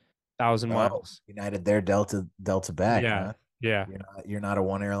 21,000 Oh, miles. United there, Delta back, Yeah, huh? yeah. You're not a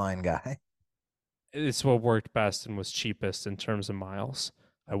one airline guy. It's what worked best and was cheapest in terms of miles.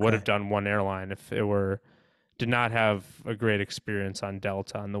 I would have Okay. done one airline if it were did not have a great experience on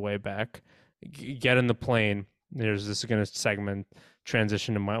Delta on the way back. Get in the plane. This is going to segment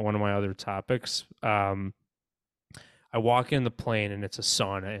transition to one of my other topics. I walk in the plane and it's a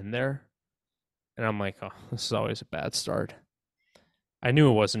sauna in there, and I'm like, oh, this is always a bad start. I knew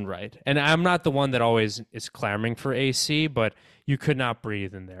it wasn't right. And I'm not the one that always is clamoring for AC, but you could not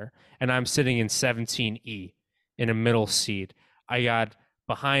breathe in there. And I'm sitting in 17E in a middle seat. I got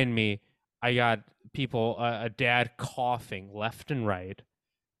behind me, I got people, a dad coughing left and right,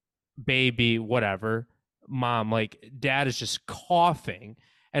 baby, whatever, mom, like dad is just coughing.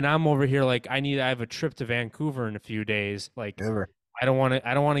 And I'm over here like I have a trip to Vancouver in a few days. Like Ever. I don't want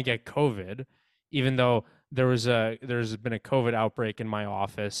to get COVID, even though there's been a COVID outbreak in my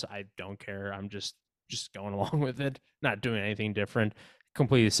office. I don't care. I'm just going along with it, not doing anything different.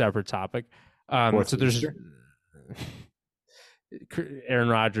 Completely separate topic. Fourth So there's booster? Aaron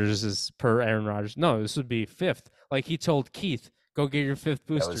Rodgers is per Aaron Rodgers. No, this would be fifth. Like he told Keith, go get your fifth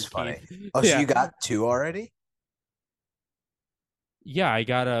That booster, was funny. Keith. Oh, so Yeah. you got two already? Yeah, I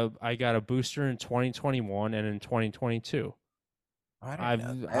got a booster in 2021 and in 2022. I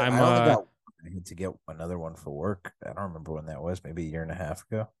didn't know. I'm I only got. I need to get another one for work. I don't remember when that was. Maybe a year and a half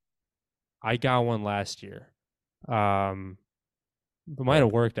ago. I got one last year. It might But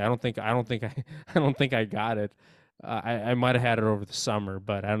have worked. I don't think I got it. I might have had it over the summer,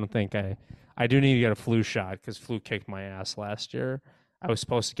 but I don't think I do need to get a flu shot because flu kicked my ass last year. I was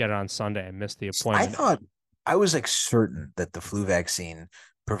supposed to get it on Sunday. I missed the I appointment. thought I was like certain that the flu vaccine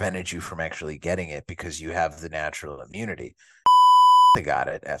prevented you from actually getting it because you have the natural immunity. I got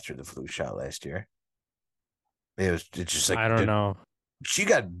it after the flu shot last year. It's just like I don't know. she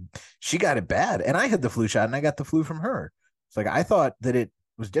got she got it bad, and I had the flu shot, and I got the flu from her. It's like I thought that it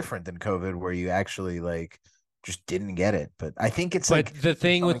was different than COVID, where you actually like just didn't get it. But I think it's But like the there's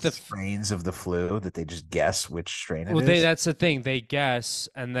thing so with many strains of the flu that they just guess which strain it well, is. that's the thing. They guess,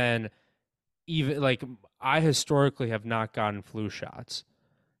 and then even like I historically have not gotten flu shots.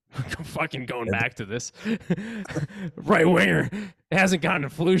 Fucking going Yeah, back to this right winger hasn't gotten a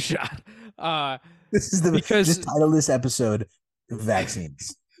flu shot this is the just because title this episode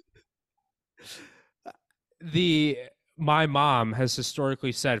vaccines. the my mom has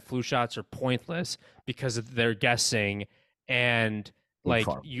historically said flu shots are pointless because they're guessing and Big like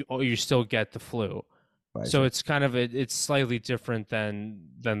farm, you still get the flu. So Pfizer. it's kind of it's slightly different than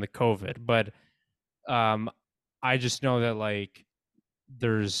the COVID, but um I just know that like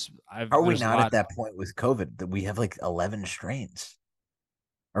Are we there's a not at lot. that point with COVID that we have like 11 strains?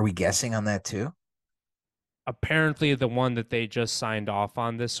 Are we guessing on that too? Apparently the one that they just signed off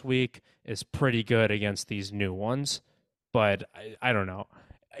on this week is pretty good against these new ones, but I don't know.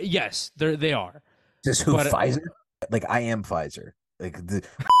 Yes, they are, Just who but Pfizer? Like I am Pfizer. Like the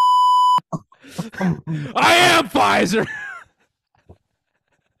I am Pfizer.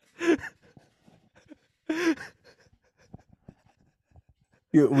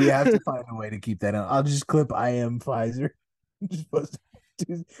 we have to find a way to keep that on. I'll just clip I am Pfizer. Just post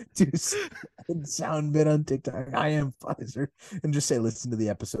do sound bit on TikTok. I am Pfizer, and just say listen to the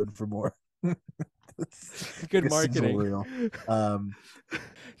episode for more. Good Like a sizzle marketing. reel. Um,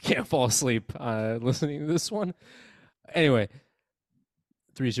 Can't fall asleep listening to this one. Anyway,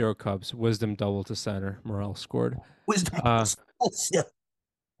 3-0 Cubs. Wisdom double to center. Morel scored. wisdom. Uh,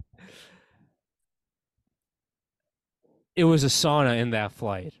 it was a sauna in that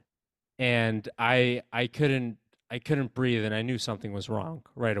flight, and I couldn't breathe, and I knew something was wrong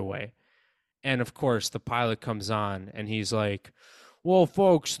right away. And of course, the pilot comes on, and he's like, "Well,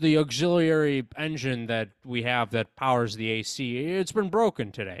 folks, the auxiliary engine that we have that powers the AC, it's been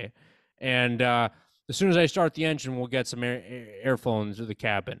broken today, and as soon as I start the engine, we'll get some airflow into the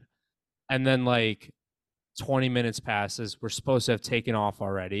cabin." And then like 20 minutes passes. We're supposed to have taken off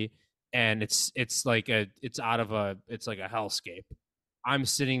already, and it's like it's like a hellscape. I'm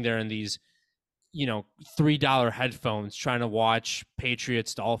sitting there in these, $3 headphones trying to watch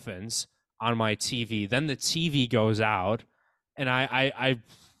Patriots Dolphins on my TV. Then the TV goes out, and I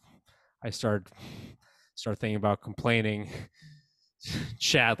start thinking about complaining.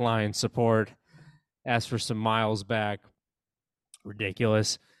 Chat line support, ask for some miles back.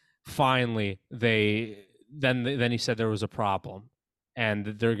 Ridiculous. Finally, then he said there was a problem, and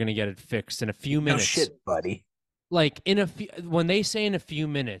they're gonna get it fixed in a few No minutes. shit, buddy. Like when they say in a few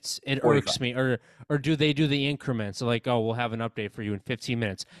minutes, it 45. irks me. Or do they do the increments? So like, oh, we'll have an update for you in 15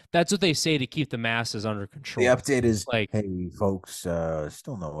 minutes. That's what they say to keep the masses under control. The update is like, hey folks,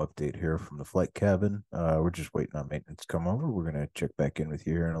 still no update here from the flight cabin. We're just waiting on maintenance to come over. We're gonna check back in with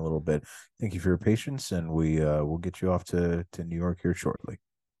you here in a little bit. Thank you for your patience, and we'll get you off to New York here shortly.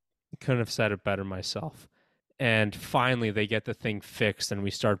 couldn't have said it better myself. And finally, they get the thing fixed, and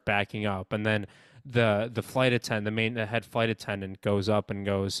we start backing up. And then the flight attendant, the head flight attendant, goes up and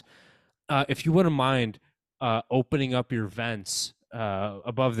goes, "If you wouldn't mind opening up your vents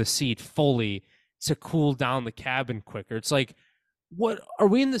above the seat fully to cool down the cabin quicker." It's like, what are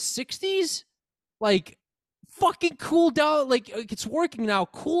we in the 60s? Like, fucking cool down. Like, it's working now.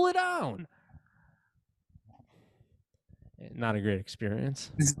 Cool it down. Not a great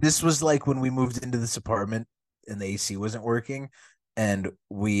experience. This was like when we moved into this apartment and the AC wasn't working, and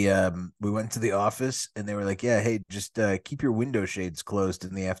we went to the office and they were like, "Yeah, hey, just keep your window shades closed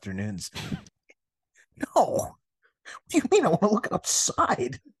in the afternoons." No, what do you mean? I want to look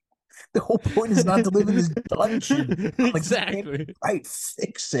outside. The whole point is not to live in this dungeon. Like, exactly. Right,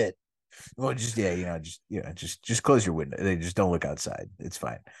 fix it. Well, just close your window. They just don't look outside. It's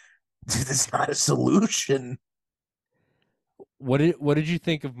fine. It's not a solution. What did you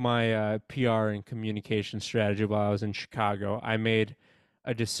think of my PR and communication strategy while I was in Chicago? I made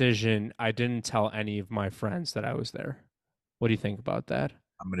a decision. I didn't tell any of my friends that I was there. What do you think about that?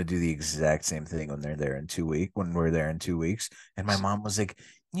 I'm gonna do the exact same thing when we're there in 2 weeks. And my mom was like,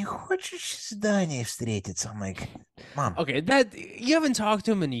 "You хочешь здание встретиться?" I'm like, "Mom, okay, that you haven't talked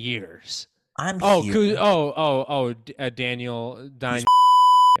to him in years." I'm here. Daniel.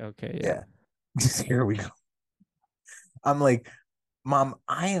 Okay, yeah. Here we go. I'm like, "Mom,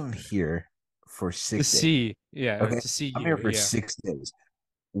 I am here for 6 days. To see you. I'm here for 6 days.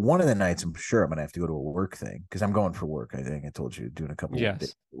 One of the nights, I'm sure I'm gonna have to go to a work thing because I'm going for work. I think I told you, doing a couple of days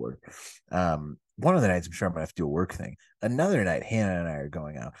of work. One of the nights, I'm sure I'm gonna have to do a work thing. Another night, Hannah and I are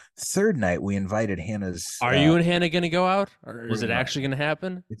going out. Third night, we invited Hannah's. Are you and Hannah gonna go out, or is it actually gonna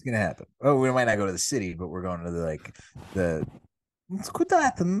happen? It's gonna happen. Oh, we might not go to the city, but we're going to the.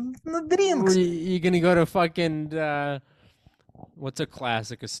 You're gonna go to fucking what's a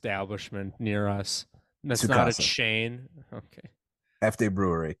classic establishment near us? That's not a chain. Okay. FD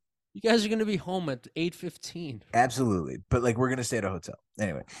Brewery. You guys are gonna be home at 8:15. Absolutely, but like we're gonna stay at a hotel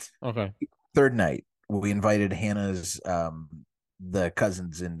anyway. Okay. Third night, we invited Hannah's the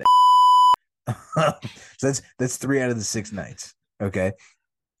cousins in. So that's 3 out of the 6 nights. Okay,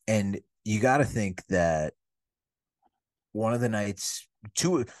 and you got to think that one of the nights,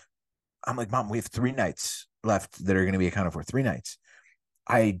 I'm like, Mom, we have 3 nights left that are going to be accounted for. 3 nights.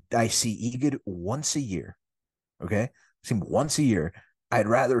 I see Egid once a year. Okay, see him once a year. I'd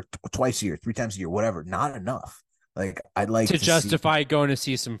rather twice a year, 3 times a year, whatever. Not enough. Like I'd like to justify going to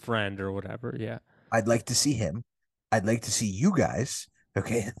see some friend or whatever. Yeah, I'd like to see him. I'd like to see you guys.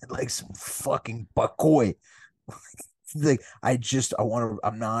 Okay, like some fucking buckoy. Like I want to.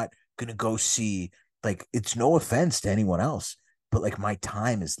 I'm not gonna go see. Like it's no offense to anyone else, but like my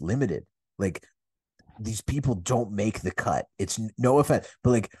time is limited. Like these people don't make the cut. It's no offense, but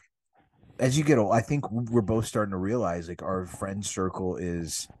like as you get old, I think we're both starting to realize like our friend circle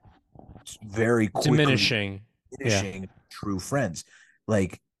is very quickly diminishing. True friends,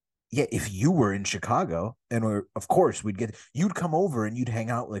 like yeah, if you were in Chicago and of course you'd come over and you'd hang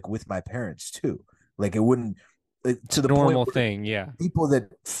out like with my parents too. Like it wouldn't to the normal point thing. Yeah. People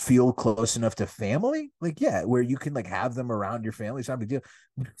that feel close enough to family, like, yeah, where you can like have them around your family. It's not a big deal.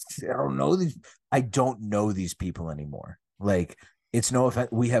 I don't know these people anymore. Like it's no offense.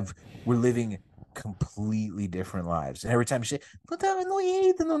 We're living completely different lives. And every time you say,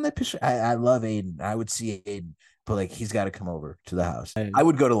 I love Aiden. I would see Aiden, but like he's got to come over to the house. I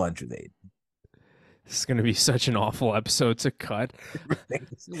would go to lunch with Aiden. This is going to be such an awful episode to cut.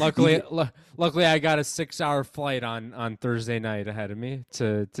 luckily, I got a 6-hour flight on Thursday night ahead of me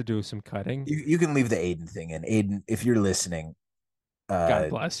to do some cutting. You can leave the Aiden thing in. Aiden, if you're listening, God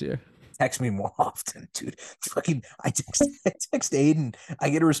bless you. Text me more often, dude. Fucking, I text Aiden. I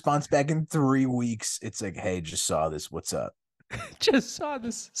get a response back in 3 weeks. It's like, hey, just saw this. What's up? Just saw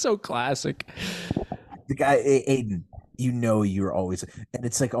this. So classic. The guy, Aiden, you're always, and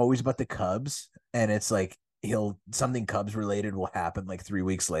it's like always about the Cubs. And it's like something Cubs related will happen like 3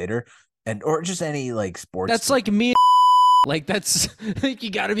 weeks later, or just any like sports. That's like me. Like that's like you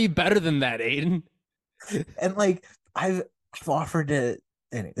got to be better than that, Aiden. And like I've offered to.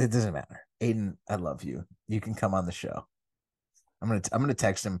 Anyway, it doesn't matter. Aiden, I love you. You can come on the show. I'm gonna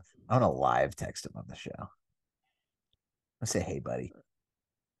text him. I'm gonna live text him on the show. I say, hey, buddy.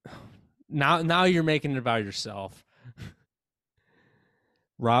 Now you're making it about yourself.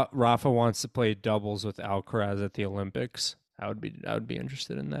 Rafa wants to play doubles with Alcaraz at the Olympics. I would be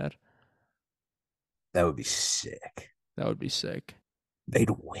interested in that. That would be sick. That would be sick. They'd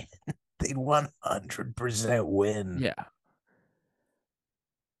win. They'd 100% win. Yeah.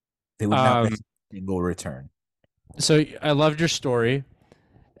 They would not miss a single return. So I loved your story.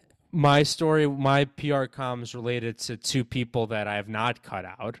 My story, my PR comms related to two people that I have not cut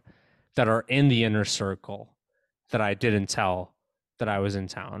out that are in the inner circle that I didn't tell that I was in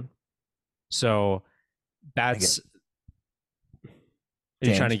town. So that's. Are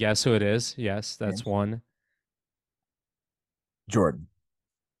you trying to guess who it is? Yes, that's James. one. Jordan.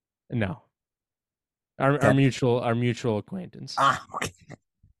 No. Our mutual acquaintance. Okay.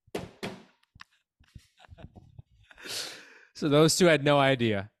 So those two had no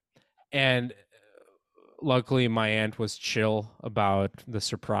idea. And luckily my aunt was chill about the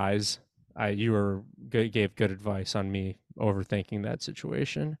surprise. You gave good advice on me overthinking that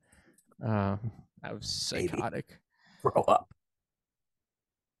situation. I was psychotic. Baby, grow up.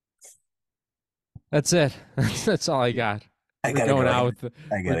 That's it. That's all I got. We're going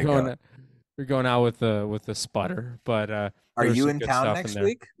out with the sputter. But are you in town next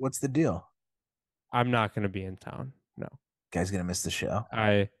week? What's the deal? I'm not going to be in town. No. Guys gonna miss the show?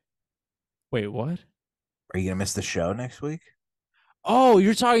 Wait, what? Are you gonna miss the show next week? Oh,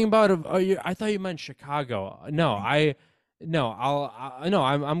 you're talking about I thought you meant Chicago. No, I'm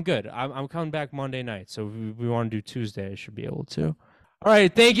good. I'm coming back Monday night. So if we want to do Tuesday, I should be able to. All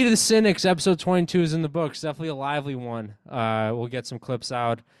right, thank you to the Cynics. Episode 22 is in the books. Definitely a lively one. We'll get some clips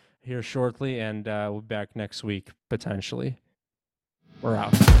out here shortly, and we'll be back next week potentially. We're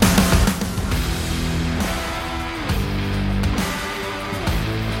out.